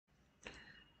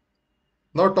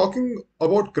Now, talking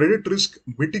about credit risk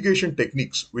mitigation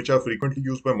techniques, which are frequently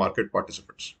used by market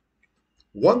participants.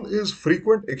 One is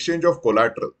frequent exchange of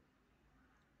collateral.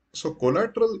 So,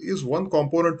 collateral is one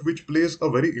component which plays a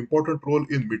very important role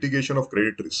in mitigation of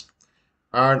credit risk.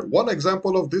 And one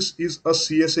example of this is a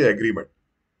CSA agreement.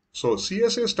 So,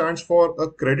 CSA stands for a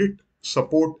Credit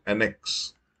Support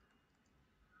Annex.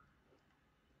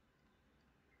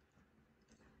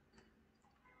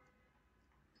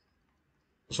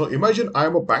 So imagine I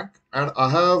am a bank and I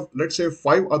have, let's say,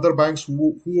 five other banks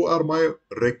who are my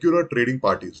regular trading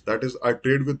parties. That is, I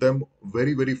trade with them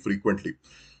very, very frequently.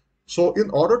 So in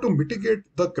order to mitigate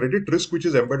the credit risk which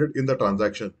is embedded in the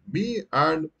transaction, me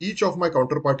and each of my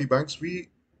counterparty banks, we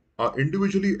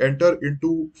individually enter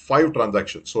into five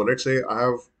transactions. So let's say I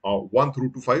have one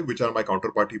through to five, which are my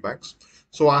counterparty banks.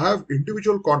 So I have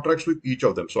individual contracts with each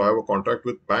of them. So I have a contract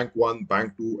with bank one,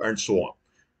 bank two, and so on.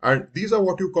 And these are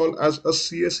what you call as a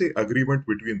CSA agreement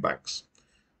between banks.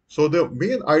 So the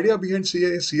main idea behind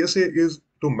CSA is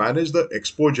to manage the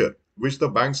exposure which the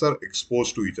banks are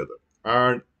exposed to each other.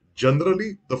 And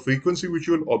generally, the frequency which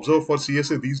you will observe for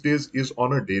CSA these days is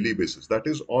on a daily basis. That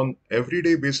is, on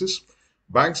everyday basis,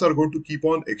 banks are going to keep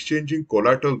on exchanging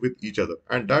collateral with each other.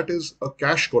 And that is a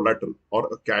cash collateral or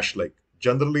a cash like.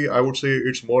 Generally, I would say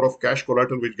it's more of cash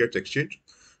collateral which gets exchanged.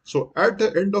 So at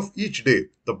the end of each day,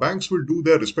 the banks will do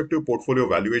their respective portfolio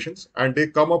valuations and they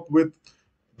come up with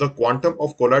the quantum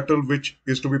of collateral which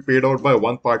is to be paid out by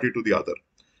one party to the other.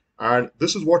 And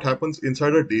this is what happens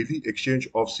inside a daily exchange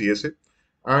of CSA.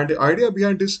 And the idea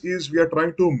behind this is we are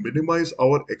trying to minimize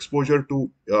our exposure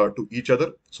to each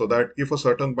other, so that if a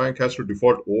certain bank has to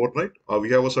default overnight, we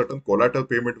have a certain collateral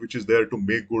payment which is there to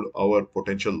make good our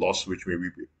potential loss which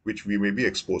we may be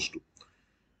exposed to.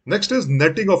 Next is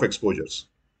netting of exposures.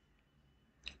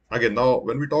 Again, now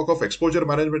when we talk of exposure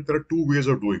management, there are two ways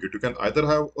of doing it. You can either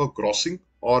have a grossing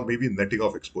or maybe netting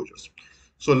of exposures.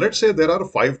 So let's say there are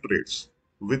five trades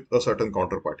with a certain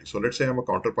counterparty. So let's say I'm a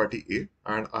counterparty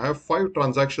A and I have five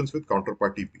transactions with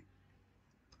counterparty B.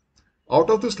 Out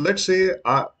of this, let's say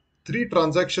three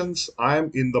transactions I am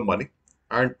in the money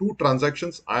and two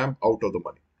transactions I am out of the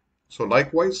money. So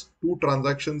likewise, two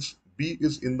transactions B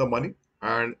is in the money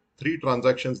and three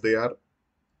transactions they are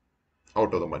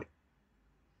out of the money.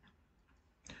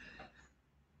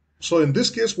 So in this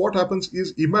case, what happens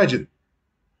is, imagine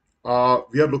we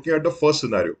are looking at the first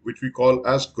scenario, which we call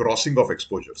as grossing of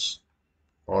exposures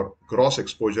or gross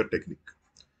exposure technique.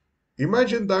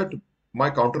 Imagine that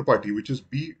my counterparty, which is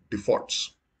B,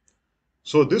 defaults.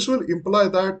 So this will imply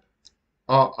that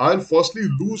I'll firstly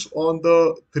lose on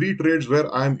the three trades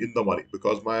where I'm in the money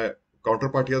because my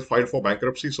counterparty has filed for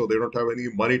bankruptcy, so they don't have any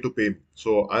money to pay me.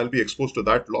 So I'll be exposed to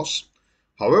that loss.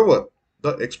 However,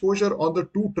 the exposure on the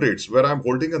two trades where I'm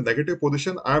holding a negative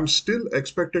position, I'm still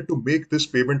expected to make this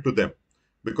payment to them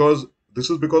because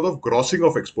this is because of grossing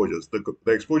of exposures.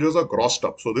 The exposures are grossed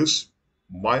up. So this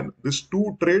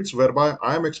two trades whereby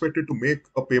I am expected to make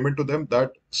a payment to them,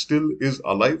 that still is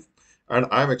alive and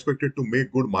I am expected to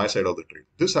make good my side of the trade.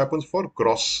 This happens for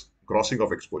grossing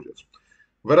of exposures.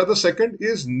 Whereas the second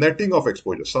is netting of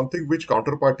exposures, something which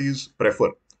counterparties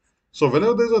prefer. So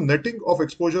whenever there's a netting of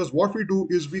exposures, what we do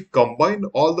is we combine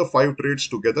all the five trades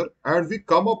together and we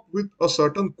come up with a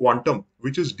certain quantum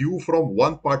which is due from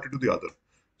one party to the other.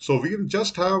 So we'll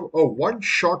just have a one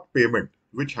shot payment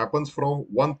which happens from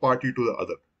one party to the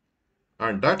other.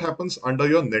 And that happens under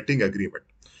your netting agreement.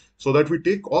 So that we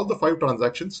take all the five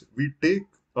transactions, we take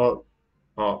so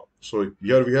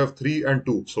here we have three and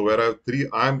two. So where I have three,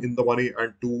 I am in the money,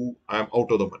 and two, I am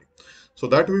out of the money. So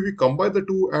that way we combine the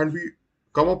two and we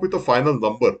come up with a final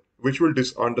number, which will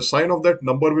and the sign of that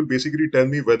number will basically tell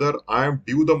me whether I am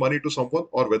due the money to someone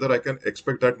or whether I can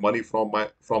expect that money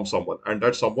from someone, and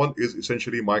that someone is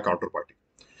essentially my counterparty.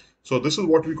 So this is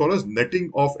what we call as netting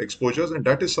of exposures, and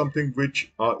that is something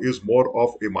which is more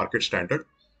of a market standard.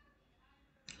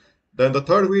 Then the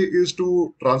third way is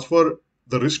to transfer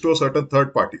the risk to a certain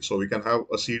third party. So we can have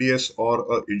a CDS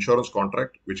or an insurance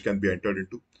contract which can be entered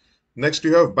into. Next,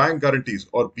 you have bank guarantees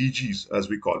or BGs as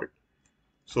we call it.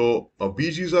 So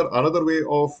BGs are another way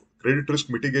of credit risk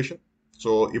mitigation.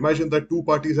 So imagine that two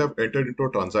parties have entered into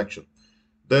a transaction.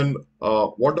 Then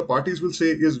what the parties will say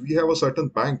is we have a certain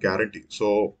bank guarantee.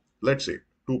 So let's say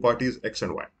two parties X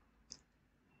and Y.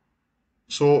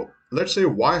 So let's say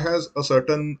Y has a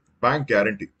certain bank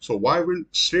guarantee. So Y will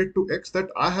state to X that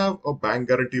I have a bank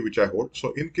guarantee which I hold.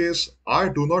 So in case I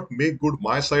do not make good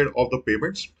my side of the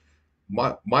payments,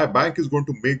 my bank is going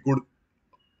to make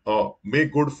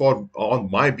good for on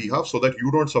my behalf so that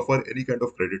you don't suffer any kind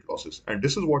of credit losses. And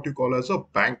this is what you call as a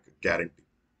bank guarantee.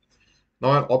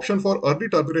 Now, an option for early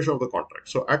termination of the contract.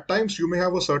 So, at times you may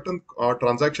have a certain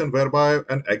transaction whereby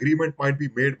an agreement might be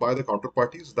made by the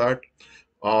counterparties that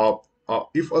uh,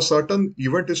 if a certain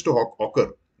event is to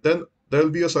occur, then there will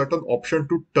be a certain option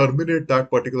to terminate that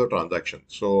particular transaction.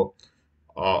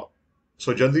 Uh,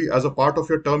 so generally, as a part of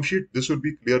your term sheet, this will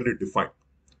be clearly defined.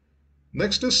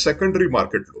 Next is secondary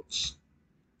market loans.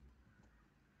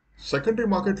 Secondary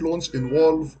market loans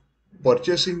involve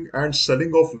purchasing and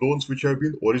selling of loans which have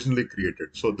been originally created.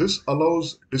 So this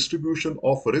allows distribution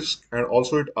of risk, and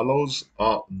also it allows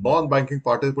non-banking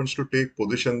participants to take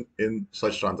position in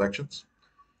such transactions.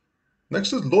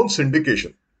 Next is loan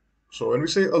syndication. So when we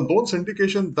say a loan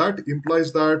syndication, that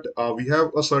implies that we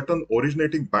have a certain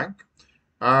originating bank,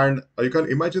 and you can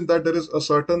imagine that there is a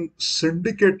certain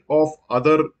syndicate of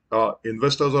other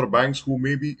investors or banks who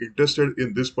may be interested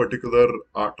in this particular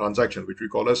transaction, which we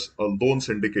call as a loan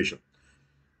syndication.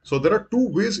 So there are two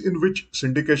ways in which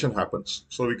syndication happens.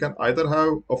 So we can either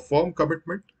have a firm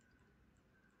commitment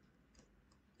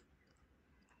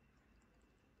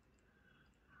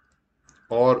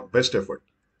or best effort.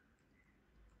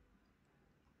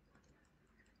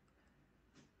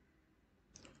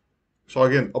 So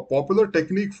again, a popular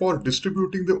technique for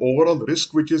distributing the overall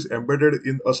risk which is embedded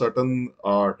in a certain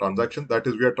transaction, that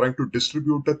is, we are trying to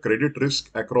distribute the credit risk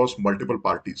across multiple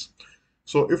parties.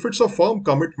 So if it's a firm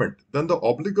commitment, then the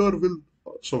obligor will,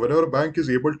 so whenever a bank is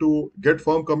able to get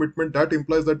firm commitment, that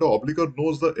implies that the obligor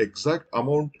knows the exact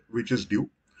amount which is due.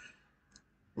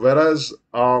 Whereas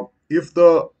if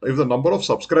the number of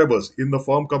subscribers in the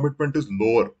firm commitment is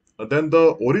lower, then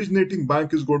the originating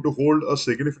bank is going to hold a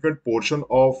significant portion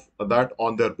of that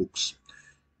on their books.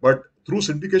 But through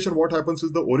syndication, what happens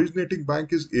is the originating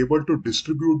bank is able to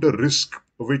distribute the risk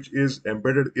which is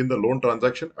embedded in the loan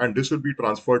transaction, and this will be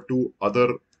transferred to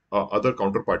other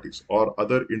counterparties or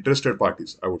other interested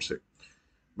parties, I would say.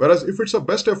 Whereas if it's a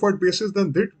best effort basis,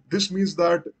 then this means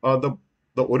that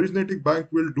the originating bank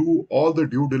will do all the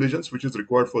due diligence which is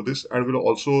required for this, and will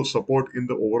also support in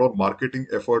the overall marketing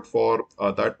effort for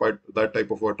that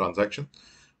type of a transaction.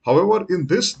 However, in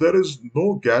this, there is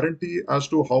no guarantee as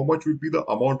to how much will be the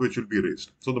amount which will be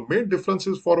raised. So the main difference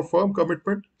is for a firm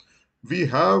commitment, we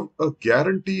have a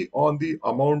guarantee on the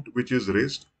amount which is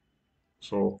raised.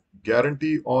 So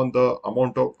guarantee on the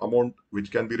amount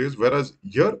which can be raised, whereas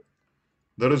here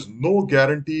there is no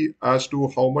guarantee as to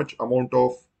how much amount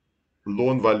of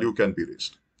loan value can be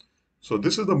raised. So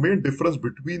this is the main difference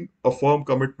between a firm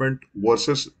commitment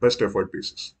versus best effort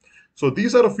basis. So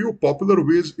these are a few popular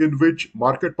ways in which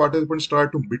market participants try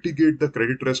to mitigate the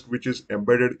credit risk which is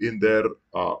embedded in their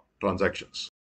transactions.